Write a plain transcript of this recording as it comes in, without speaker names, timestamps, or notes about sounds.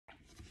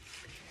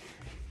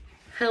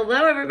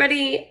Hello,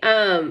 everybody.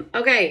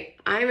 Okay,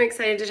 I'm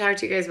excited to talk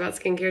to you guys about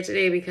skincare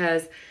today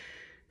because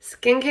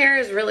skincare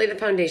is really the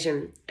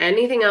foundation.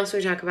 Anything else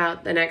we talk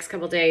about the next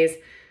couple days,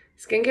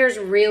 skincare is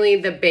really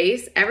the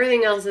base.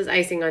 Everything else is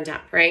icing on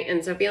top, right?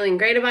 And so feeling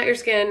great about your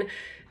skin,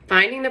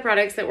 finding the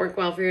products that work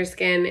well for your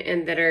skin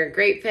and that are a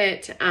great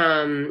fit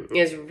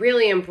is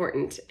really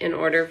important in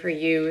order for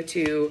you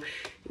to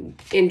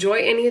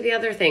enjoy any of the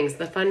other things,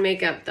 the fun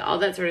makeup, all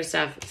that sort of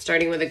stuff,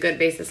 starting with a good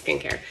base of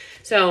skincare.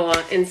 So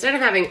instead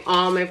of having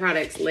all my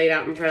products laid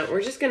out in front,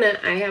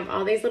 I have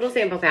all these little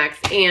sample packs.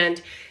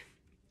 And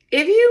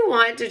if you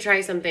want to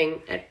try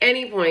something at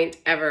any point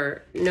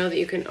ever, know that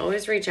you can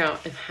always reach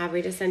out. I'm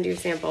happy to send you a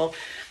sample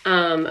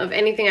of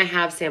anything I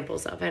have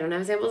samples of. I don't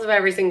have samples of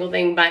every single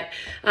thing, but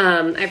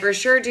I for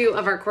sure do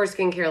of our core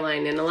skincare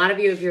line. And a lot of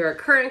you, if you're a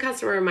current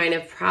customer of mine,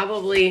 have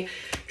probably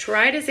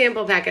tried a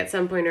sample pack at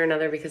some point or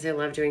another because I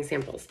love doing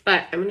samples.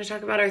 But I'm going to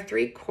talk about our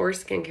 3 core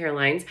skincare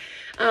lines.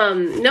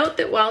 Note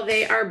that while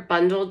they are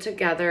bundled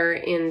together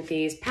in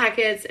these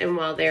packets and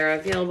while they are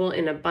available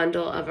in a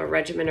bundle of a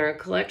regimen or a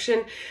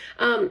collection,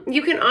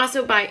 you can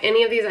also buy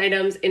any of these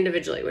items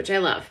individually, which I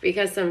love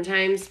because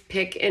sometimes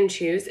pick and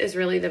choose is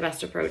really the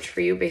best approach for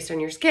you based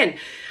on your skin.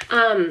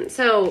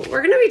 So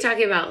we're going to be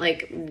talking about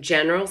like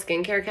general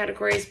skincare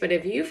categories, but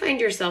if you find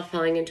yourself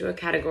falling into a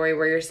category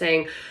where you're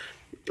saying,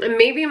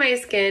 maybe my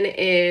skin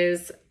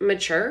is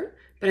mature,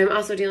 but I'm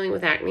also dealing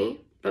with acne,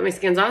 but my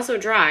skin's also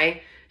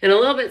dry and a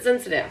little bit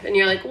sensitive, and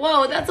you're like,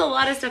 whoa, that's a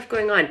lot of stuff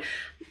going on.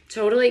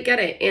 Totally get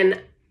it.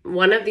 And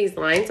one of these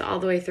lines all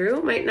the way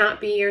through might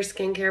not be your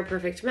skincare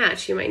perfect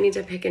match. You might need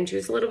to pick and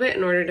choose a little bit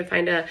in order to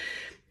find a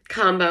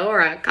combo or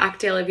a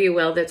cocktail, if you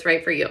will, that's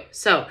right for you.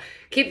 So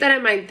keep that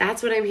in mind.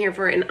 That's what I'm here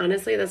for. And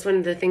honestly, that's one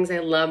of the things I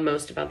love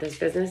most about this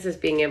business is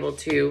being able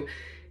to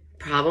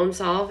problem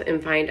solve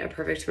and find a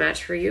perfect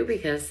match for you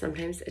because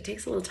sometimes it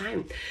takes a little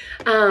time.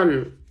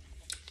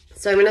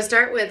 So I'm going to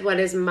start with what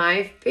is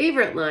my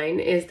favorite line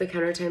is the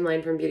Countertime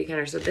line from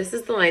Beautycounter. So this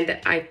is the line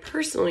that I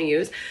personally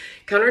use.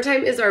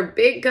 Countertime is our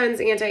Big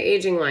Guns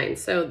anti-aging line.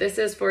 So this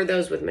is for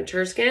those with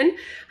mature skin,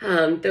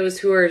 those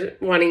who are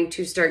wanting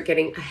to start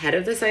getting ahead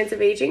of the signs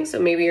of aging. So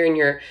maybe you're in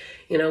your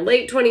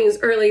late 20s,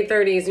 early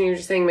 30s, and you're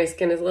just saying my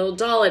skin is a little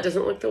dull. It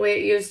doesn't look the way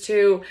it used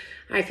to.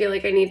 I feel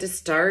like I need to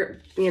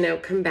start,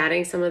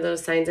 combating some of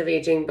those signs of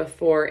aging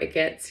before it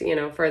gets,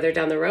 further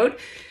down the road.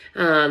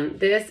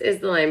 This is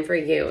the line for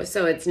you.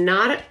 So it's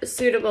not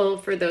suitable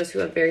for those who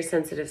have very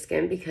sensitive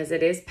skin because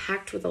it is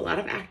packed with a lot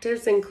of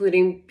actives,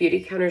 including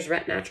Beautycounter's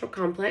Ret Natural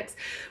Complex,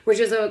 which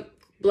is a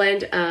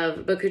blend of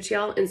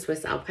bakuchiol and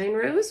Swiss Alpine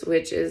Rose,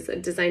 which is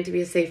designed to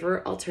be a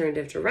safer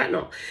alternative to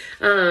retinol.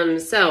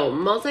 So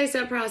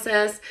multi-step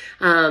process,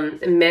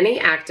 many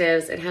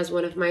actives. It has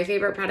one of my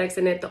favorite products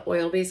in it, the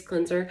oil-based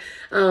cleanser.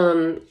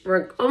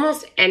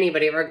 Almost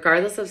anybody,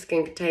 regardless of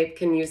skin type,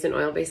 can use an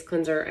oil-based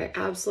cleanser. I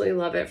absolutely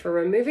love it for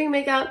removing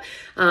makeup,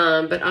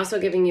 but also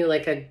giving you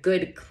like a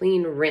good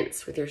clean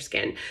rinse with your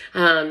skin.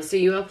 So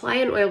you apply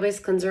an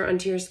oil-based cleanser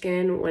onto your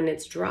skin when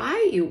it's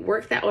dry. You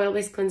work that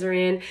oil-based cleanser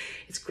in.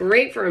 It's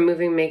great for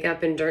removing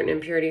makeup and dirt and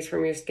impurities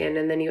from your skin,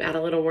 and then you add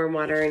a little warm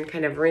water and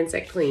kind of rinse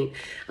it clean.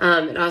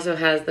 It also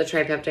has the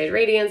Tripeptide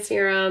Radiance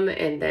Serum,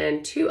 and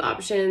then 2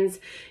 options,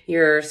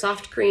 your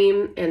soft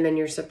cream and then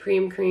your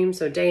supreme cream,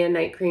 so day and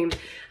night cream.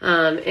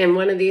 And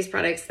one of these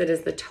products that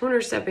is the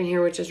toner step in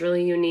here, which is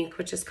really unique,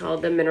 which is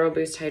called the Mineral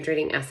Boost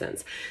Hydrating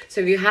Essence.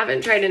 So if you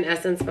haven't tried an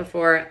essence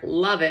before,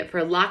 love it.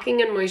 For locking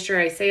in moisture,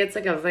 I say it's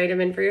like a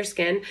vitamin for your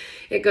skin.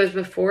 It goes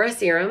before a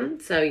serum,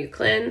 so you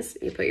cleanse,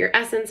 you put your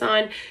essence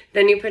on,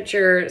 then you put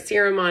your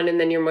serum on, and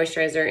then your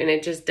moisturizer, and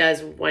it just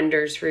does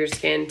wonders for your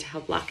skin to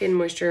help lock in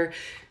moisture,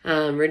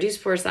 reduce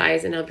pore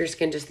size, and help your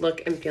skin just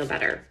look and feel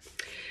better.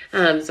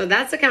 So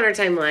that's the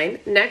Countertime line.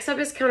 Next up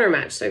is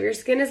Countermatch. So if your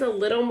skin is a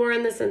little more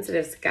on the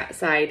sensitive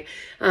side,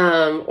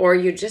 or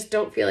you just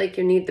don't feel like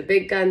you need the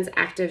big guns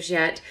actives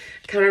yet,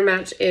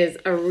 Countermatch is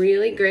a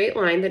really great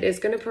line that is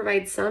going to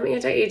provide some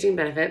anti-aging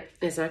benefit.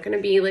 It's not going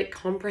to be like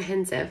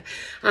comprehensive,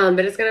 but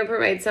it's going to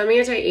provide some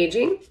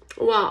anti-aging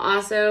while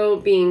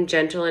also being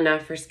gentle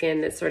enough for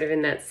skin that's sort of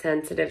in that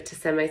sensitive to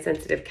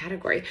semi-sensitive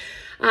category.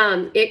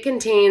 It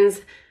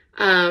contains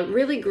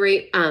really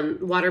great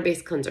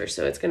water-based cleanser.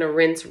 So it's going to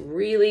rinse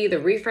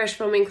the Refresh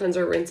Foaming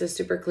Cleanser rinses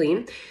super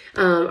clean.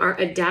 Our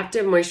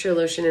Adaptive Moisture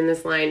Lotion in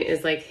this line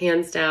is like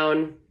hands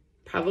down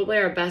probably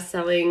our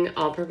best-selling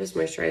all-purpose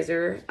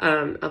moisturizer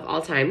of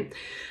all time.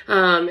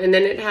 And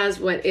then it has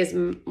what is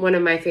one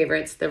of my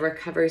favorites, the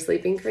Recovery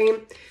Sleeping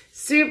Cream.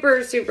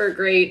 Super, super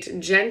great,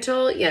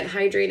 gentle yet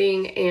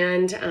hydrating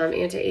and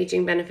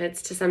anti-aging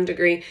benefits to some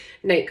degree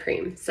night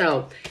cream.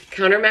 So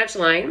Countermatch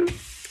line.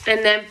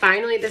 And then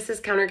finally, this is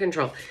Counter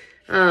Control.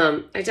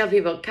 I tell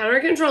people Counter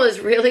Control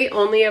is really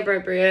only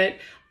appropriate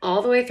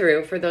all the way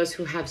through for those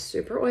who have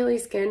super oily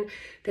skin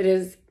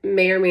that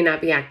may or may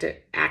not be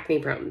acne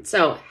prone.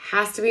 So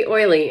has to be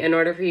oily in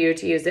order for you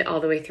to use it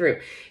all the way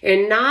through.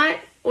 And not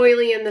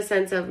oily in the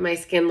sense of my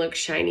skin looks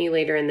shiny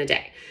later in the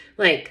day.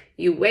 Like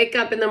you wake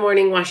up in the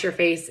morning, wash your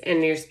face,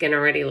 and your skin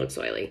already looks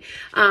oily.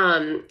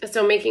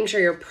 So making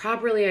sure you're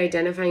properly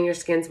identifying your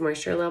skin's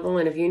moisture level.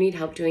 And if you need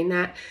help doing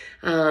that,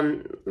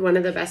 one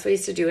of the best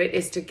ways to do it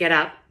is to get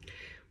up,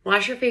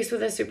 wash your face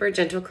with a super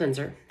gentle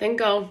cleanser, then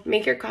go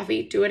make your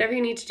coffee, do whatever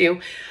you need to do,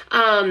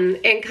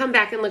 and come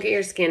back and look at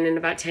your skin in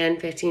about 10,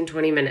 15,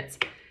 20 minutes.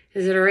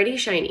 Is it already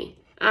shiny?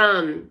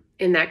 In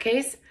that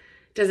case,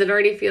 does it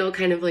already feel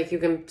kind of like you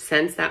can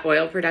sense that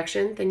oil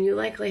production? Then you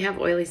likely have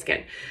oily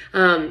skin.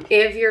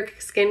 If your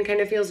skin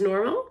kind of feels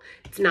normal,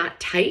 it's not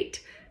tight,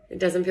 it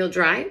doesn't feel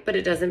dry, but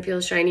it doesn't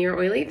feel shiny or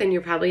oily, then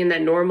you're probably in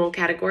that normal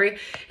category.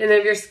 And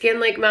then if your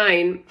skin like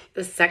mine,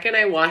 the second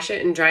I wash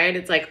it and dry it,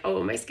 it's like,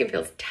 oh, my skin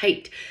feels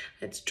tight.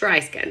 It's dry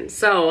skin.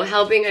 So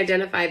helping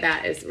identify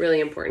that is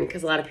really important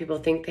because a lot of people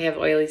think they have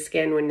oily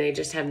skin when they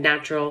just have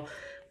natural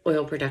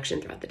oil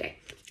production throughout the day.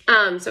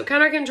 So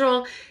counter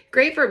control,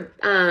 great for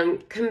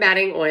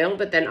combating oil,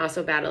 but then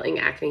also battling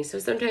acne. So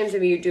sometimes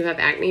if you do have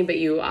acne, but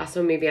you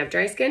also maybe have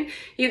dry skin,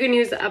 you can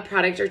use a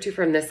product or two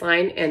from this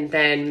line and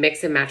then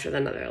mix and match with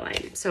another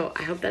line. So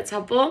I hope that's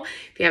helpful.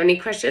 If you have any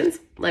questions,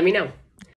 let me know.